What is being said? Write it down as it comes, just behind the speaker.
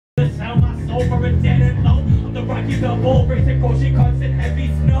are a dead and low. I'm the Rocky the bull, racing ocean carts in heavy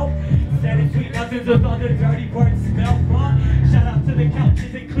snow. Sending sweet nothings with all the dirty words smell wrong. Shout out to the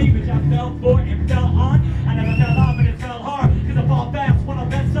couches in cleavage I fell for and fell on. I never fell off and it fell hard, cause I fall fast when I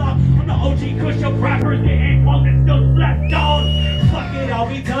mess off. I'm the OG Kush of rappers, the ain't one that still slept on. Fuck it all,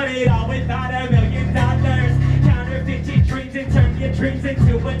 we done it all without $1 million. Counterfeit your dreams and turn your dreams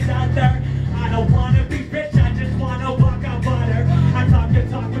into $1. I don't wanna be rich, I just wanna walk on water. I talk the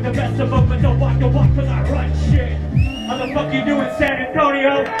talk with the best of them, but don't walk the walk cause I run shit. How the fuck you doing, San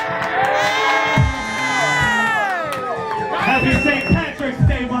Antonio? Happy St. Patrick's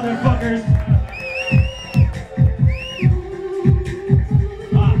Day, motherfuckers.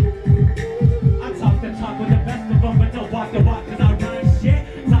 I talk the talk with the best of them, but don't walk the walk cause I run shit.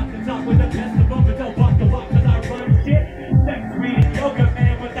 Talk the talk with the best of them, but don't walk the walk cause I run shit. Sex, weed, and yoga,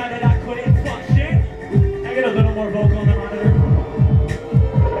 man, without it I couldn't fuck shit. I get a little more vocal on the monitor.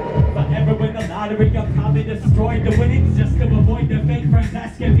 If I ever win the lottery, I'll probably destroy the winnings just to avoid the fake friends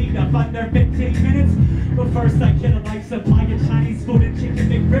asking me to fund their 15 minutes. But first I get a life supply of Chinese food and chicken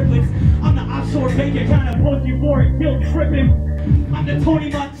McRiblets. I'm the offshore bacon kind of post you for it, guilt tripping. I'm the Tony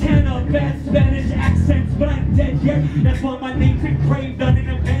Montana, bad Spanish accents, but I'm dead yet. That's why my name's engraved on an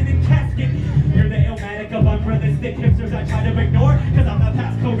abandoned casket. You're the illmatic of unrealistic hipsters I try to ignore, cause I'm the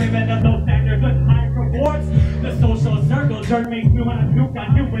passcode ribbon of those standards with high rewards. The social circle jerk makes me wanna nuke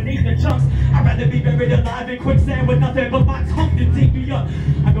on you beneath the chunks. I'd rather be buried alive in quicksand with nothing but my tongue to dig me up.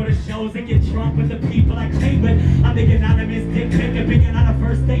 I go to shows and get drunk with the people I came with. I'm the anonymous dick pic and being on a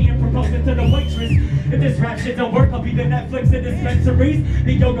first date and proposing to the waitress. If this rap shit don't work, I'll be the Netflix of dispensaries.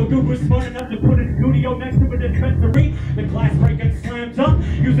 The yoga dude was smart enough to put his studio next to a dispensary. The glass breaking slam dunk,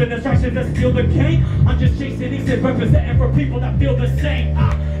 using distractions to steal the game. I'm just chasing Ecid, representing for people that feel the same.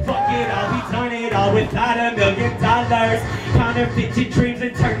 Fuck it all, we done it all without $1 million. Counterfeit your dreams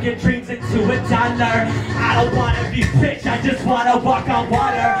and turn your dreams into $1. I don't wanna be rich, I just wanna walk on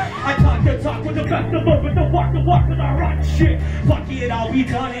water. I talk the talk with the best of them, but don't walk the walk cause I run shit. Fuck it all, we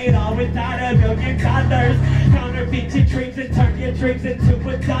done it all without $1 million. Counterfeit your dreams and turn your dreams into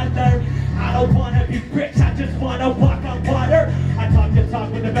 $1. I don't wanna be rich, I just wanna walk on water. I talk the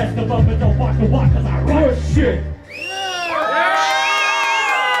talk with the best of them, but don't walk the walk cause I run shit.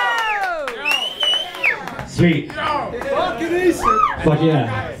 Sweet. Fucking Ecid. Fuck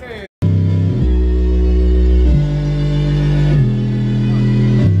yeah.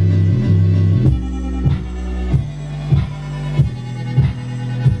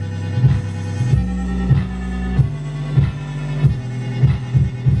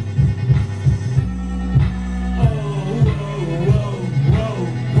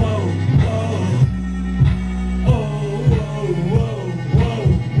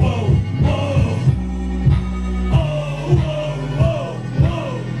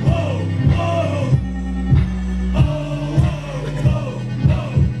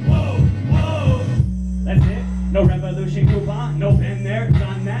 No revolution coupon, no been there,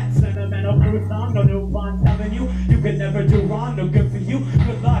 done that. Sentimental proof song, no new bond telling you you could never do wrong. No good for you,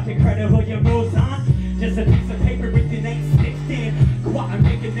 good luck, incredible, you moves on. Just a piece of paper with your name stitched in. Go out and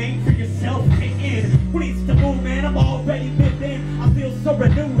make a name for yourself, fit in. Who needs to move, man? I'm already within. I feel so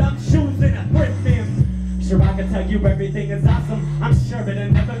renewed, I'm choosing a Griffin. Sure, I can tell you everything is awesome. I'm sure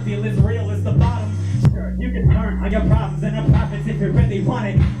it'll never feel as real as the bottom. Sure, you can turn on your problems and profits if you really want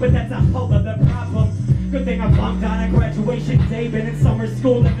it, but that's a whole other problem. Good thing I flunked on a graduation day, been in summer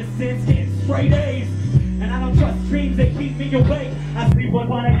school ever since, getting straight A's. And I don't trust dreams, they keep me awake. I sleep one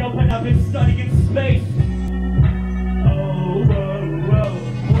while I open up and study in space. Oh, whoa, whoa,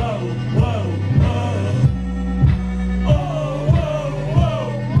 whoa, whoa, whoa. Oh, whoa, whoa,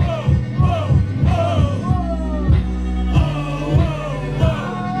 whoa, whoa, whoa. Oh, whoa, whoa,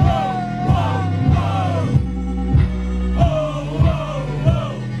 whoa,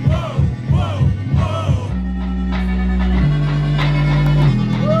 whoa, whoa.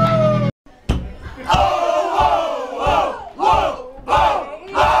 Oh, whoa, whoa, whoa, whoa,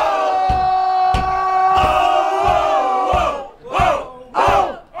 whoa.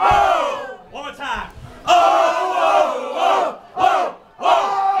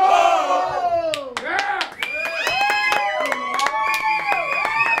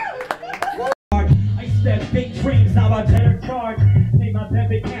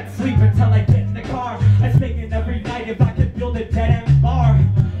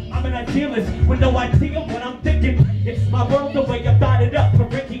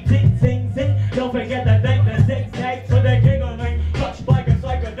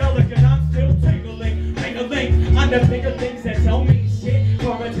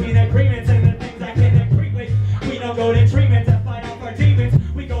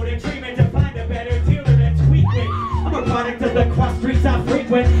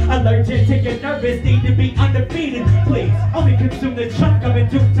 nervous, need to be undefeated. Please, only consume the chunk I've been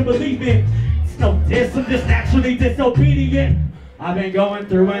duped to believe in. It's no diss, I'm just naturally disobedient. I've been going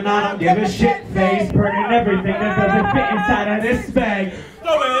through and I don't give a shit phase, burning everything that doesn't fit inside of this bag.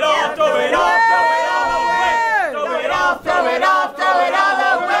 Throw it all, throw it all, throw it all away. Throw it all, throw it all, throw it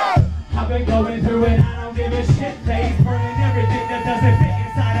all away. I've been going through and I don't give a shit phase, burning everything that doesn't fit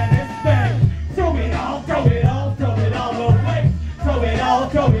inside of this bag. Throw it all, throw it all, throw it all away. Throw it all,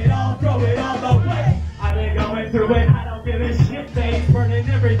 throw it all, throw it all away. I've been going through and I don't give a shit phase, burning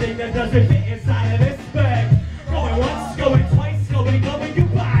everything that doesn't fit inside of this bag. Going once, going twice. Going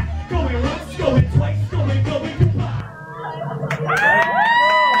goodbye. Going once, going twice, going goodbye.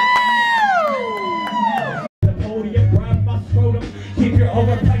 The podium, grab my scrotum. Keep your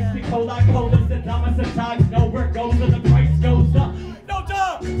overpriced Nicole like colas. The dollars and dogs know where it goes and the price goes up. No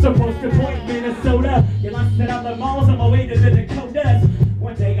job! Supposed to point Minnesota. You lost it on the malls on my way to the Dakotas.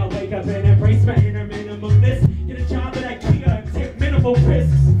 One day I'll wake up and embrace my inner minimalist. Get a job at IKEA and take minimal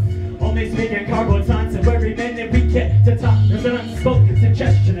risks. Only speaking cardboard signs, and every minute we get to talk, there's an unspoken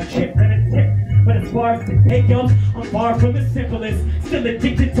suggestion of chip and a tip. But as far as the day goes, I'm far from the simplest, still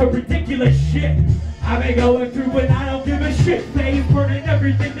addicted to ridiculous shit. I've been going through and I don't give a shit, phase, burning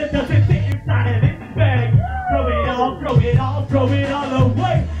everything that doesn't fit inside of this bag. Throw it all, throw it all, throw it all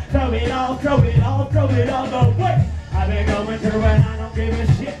away. Throw it all, throw it all, throw it all away. I've been going through and I don't give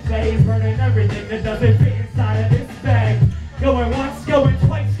a shit, phase, burning everything that doesn't fit